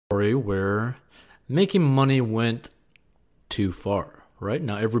story where making money went too far, right?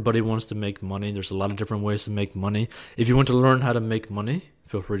 Now everybody wants to make money. There's a lot of different ways to make money. If you want to learn how to make money,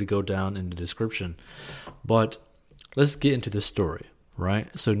 feel free to go down in the description. But let's get into the story, right?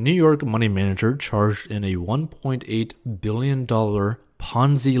 So New York money manager charged in a $1.8 billion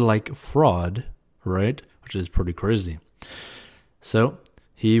Ponzi-like fraud, right? Which is pretty crazy. So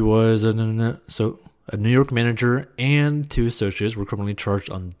he was a New York manager and two associates were criminally charged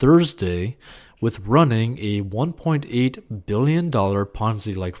on Thursday with running a $1.8 billion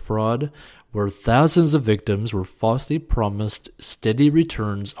Ponzi-like fraud where thousands of victims were falsely promised steady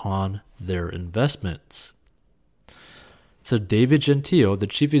returns on their investments. So David Gentile, the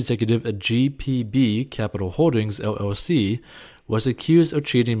chief executive at GPB Capital Holdings, LLC, was accused of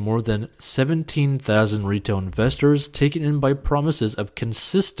cheating more than 17,000 retail investors, taken in by promises of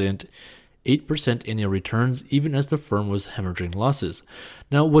consistent 8% annual returns, even as the firm was hemorrhaging losses.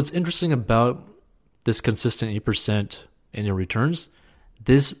 Now, what's interesting about this consistent 8% annual returns,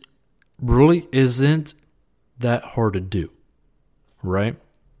 this really isn't that hard to do, right?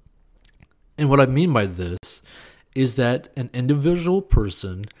 And what I mean by this is that an individual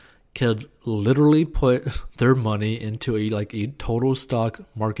person could literally put their money into a total stock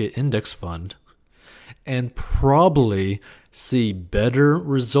market index fund and probably see better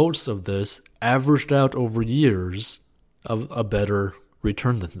results of this averaged out over years of a better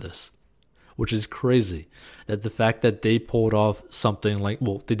return than this, which is crazy. That the fact that they pulled off something like,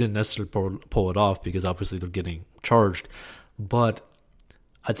 well, they didn't necessarily pull it off because obviously they're getting charged, but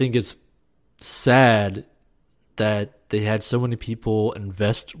I think it's sad that they had so many people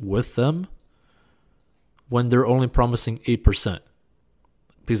invest with them when they're only promising 8%.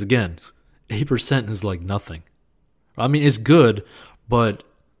 Because again, 8% is like nothing. I mean, it's good, but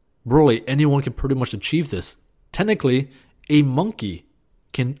really anyone can pretty much achieve this. Technically, a monkey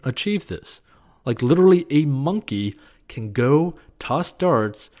can achieve this. Like literally a monkey can go toss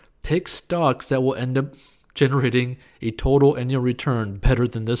darts, pick stocks that will end up generating a total annual return better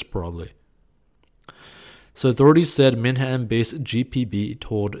than this probably. So authorities said Manhattan-based GPB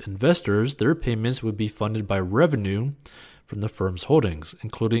told investors their payments would be funded by revenue from the firm's holdings,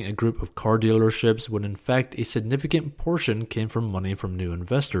 including a group of car dealerships, when in fact a significant portion came from money from new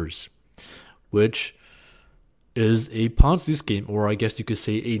investors, which is a Ponzi scheme, or I guess you could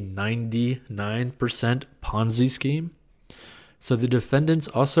say a 99% Ponzi scheme. So the defendants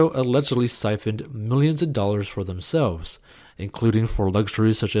also allegedly siphoned millions of dollars for themselves, including for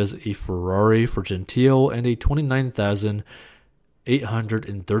luxuries such as a Ferrari for Gentile and a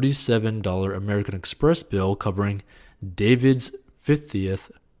 $29,837 American Express bill covering David's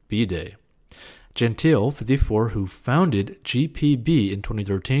 50th B-Day. Gentile, 54, who founded GPB in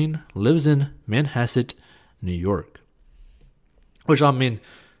 2013, lives in Manhasset, New York. Which, I mean,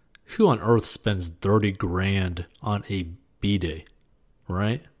 who on earth spends 30 grand on a B-Day,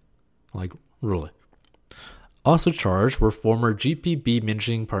 right? Like, really. Also charged were former GPB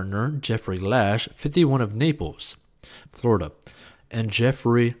managing partner Jeffrey Lash, 51, of Naples, Florida, and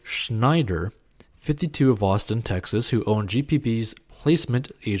Jeffrey Schneider, 52, of Austin, Texas, who owned GPB's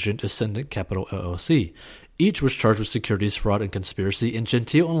placement agent Ascendant Capital LLC. Each was charged with securities fraud and conspiracy, and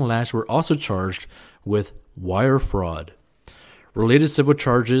Gentile and Lash were also charged with wire fraud. Related civil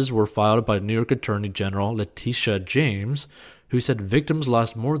charges were filed by New York Attorney General Letitia James, who said victims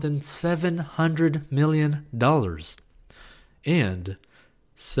lost more than $700 million, and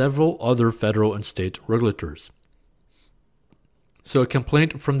several other federal and state regulators. So a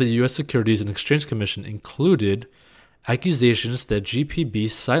complaint from the U.S. Securities and Exchange Commission included accusations that GPB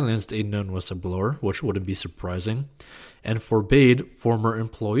silenced a known whistleblower, which wouldn't be surprising, and forbade former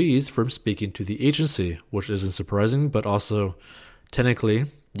employees from speaking to the agency, which isn't surprising, but also technically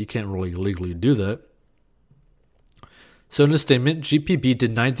you can't really legally do that. So in a statement, GPB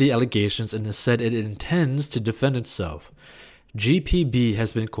denied the allegations and has said it intends to defend itself. GPB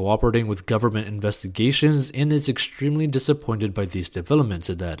has been cooperating with government investigations and is extremely disappointed by these developments,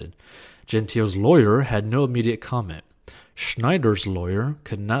 it added. Gentile's lawyer had no immediate comment. Schneider's lawyer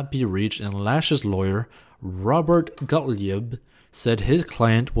could not be reached, and Lash's lawyer, Robert Gottlieb, said his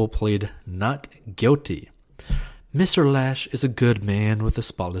client will plead not guilty. Mr. Lash is a good man with a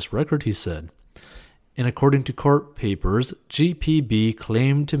spotless record, he said. And according to court papers, GPB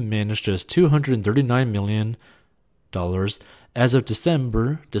claimed to manage just $239 million as of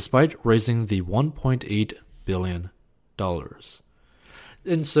December, despite raising the $1.8 billion.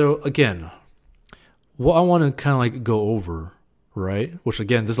 And so, again, what I want to kind of like go over, right? Which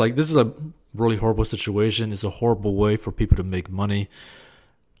again, this is a really horrible situation. It's a horrible way for people to make money.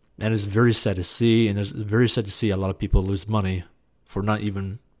 And it's very sad to see, and it's very sad to see a lot of people lose money for not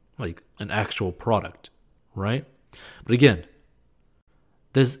even like an actual product, right? But again,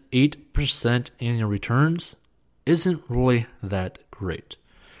 this 8% annual returns isn't really that great.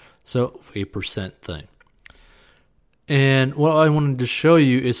 So 8% thing. And what I wanted to show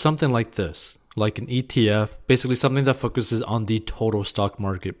you is something like this, like an ETF, basically something that focuses on the total stock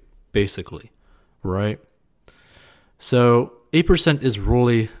market, basically, right? So 8% is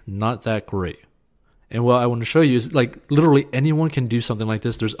really not that great. And what I want to show you is like literally anyone can do something like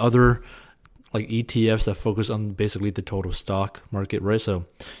this. There's other like ETFs that focus on basically the total stock market, right? So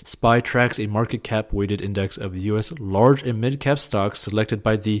SPY tracks a market cap weighted index of US large and mid cap stocks selected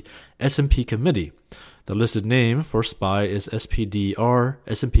by the S&P committee. The listed name for SPY is SPDR,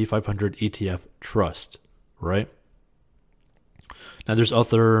 S&P 500 ETF Trust, right? Now there's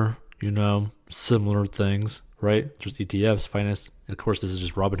other, similar things, right? There's ETFs, finance. Of course, this is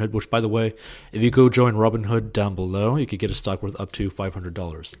just Robinhood, which by the way, if you go join Robinhood down below, you could get a stock worth up to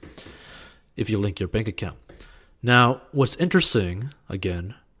 $500 if you link your bank account. Now, what's interesting,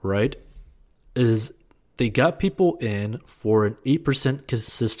 again, right, is they got people in for an 8%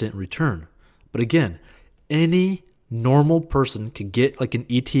 consistent return. But again, any normal person could get like an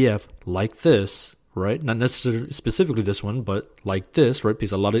ETF like this, right? Not necessarily specifically this one, but like this, right?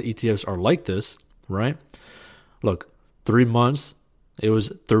 Because a lot of ETFs are like this, right? Look, 3 months, it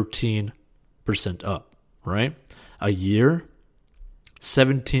was 13% up, right? A year,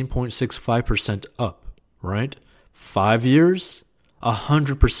 17.65% up, right? 5 years,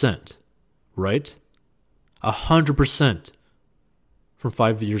 100%, right? 100% from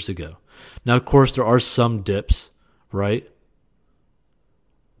 5 years ago. Now, of course, there are some dips, right?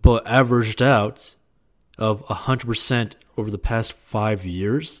 But averaged out of 100% over the past 5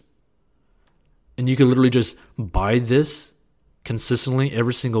 years, and you can literally just buy this consistently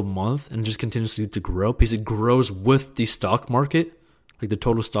every single month and just continuously to grow because it grows with the stock market, like the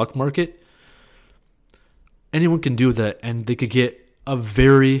total stock market. Anyone can do that and they could get a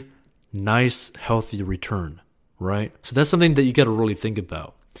very nice, healthy return, right? So that's something that you got to really think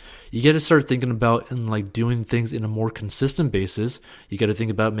about. You got to start thinking about and like doing things in a more consistent basis. You got to think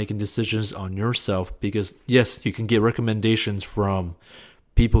about making decisions on yourself because yes, you can get recommendations from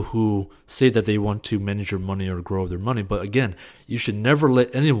people who say that they want to manage your money or grow their money. But again, you should never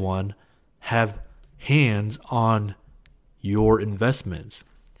let anyone have hands on your investments.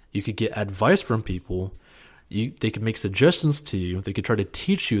 You could get advice from people. They can make suggestions to you. They could try to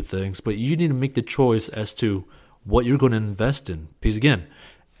teach you things, but you need to make the choice as to what you're going to invest in. Because again,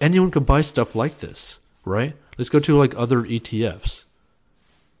 anyone can buy stuff like this, right? Let's go to like other ETFs,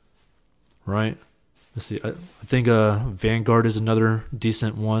 right? Let's see. I think Vanguard is another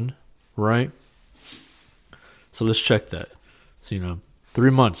decent one, right? So let's check that. So 3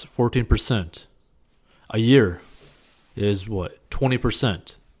 months, 14%. A year is what?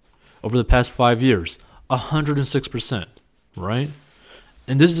 20%. Over the past 5 years, 106%, right?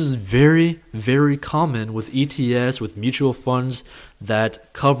 And this is very, very common with ETFs, with mutual funds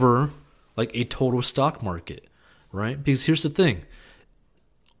that cover like a total stock market, right? Because here's the thing.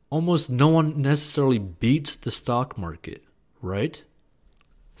 Almost no one necessarily beats the stock market, right?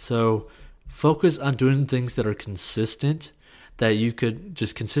 So focus on doing things that are consistent, that you could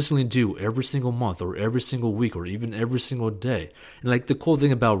just consistently do every single month or every single week or even every single day. And like the cool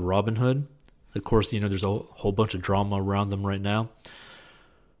thing about Robinhood, of course, there's a whole bunch of drama around them right now.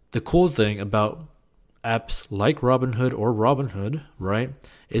 The cool thing about apps like Robinhood or Robinhood, right,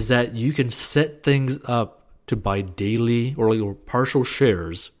 is that you can set things up to buy daily or partial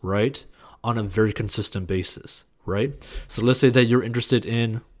shares, right, on a very consistent basis, right? So let's say that you're interested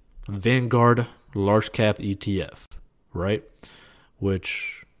in Vanguard large cap ETF, right,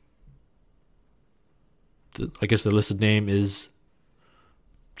 which I guess the listed name is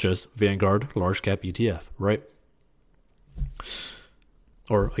just Vanguard large cap ETF, right?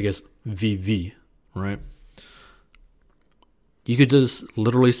 Or I guess VV, right? You could just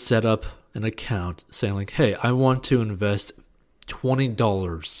literally set up an account saying like, hey, I want to invest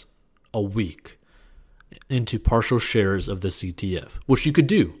 $20 a week into partial shares of this ETF, which you could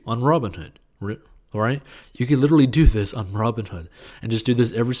do on Robinhood, right? You could literally do this on Robinhood and just do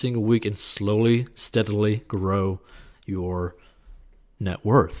this every single week and slowly, steadily grow your net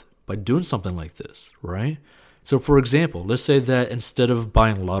worth by doing something like this, right? So for example, let's say that instead of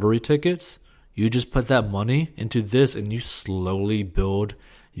buying lottery tickets, you just put that money into this and you slowly build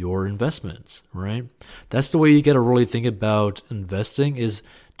your investments, right? That's the way you got to really think about investing is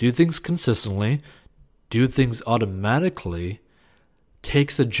do things consistently, do things automatically, take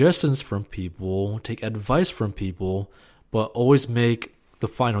suggestions from people, take advice from people, but always make the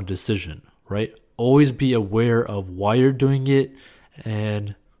final decision, right? Always be aware of why you're doing it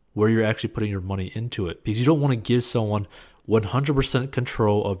and where you're actually putting your money into it, because you don't want to give someone 100%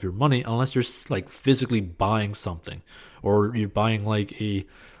 control of your money unless you're like physically buying something, or you're buying like a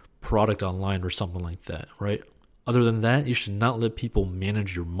product online or something like that, right? Other than that, you should not let people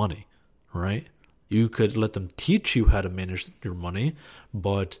manage your money, right? You could let them teach you how to manage your money,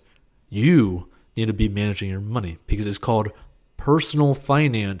 but you need to be managing your money, because it's called personal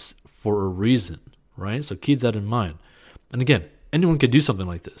finance for a reason, right? So keep that in mind. And again, anyone could do something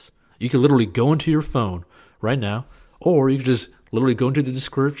like this. You could literally go into your phone right now, or you could just literally go into the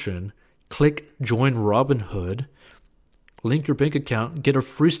description, click join Robinhood, link your bank account, get a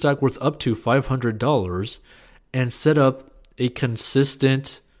free stock worth up to $500, and set up a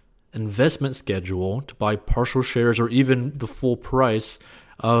consistent investment schedule to buy partial shares or even the full price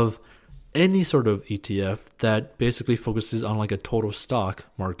of any sort of ETF that basically focuses on like a total stock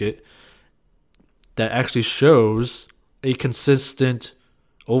market that actually shows a consistent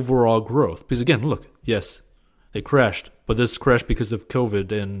overall growth. Because again, look, yes, it crashed, but this crashed because of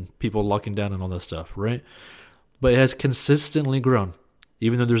COVID and people locking down and all that stuff, right? But it has consistently grown.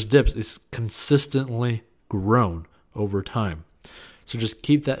 Even though there's dips, it's consistently grown over time. So just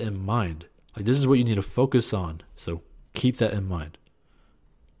keep that in mind. Like, this is what you need to focus on. So keep that in mind.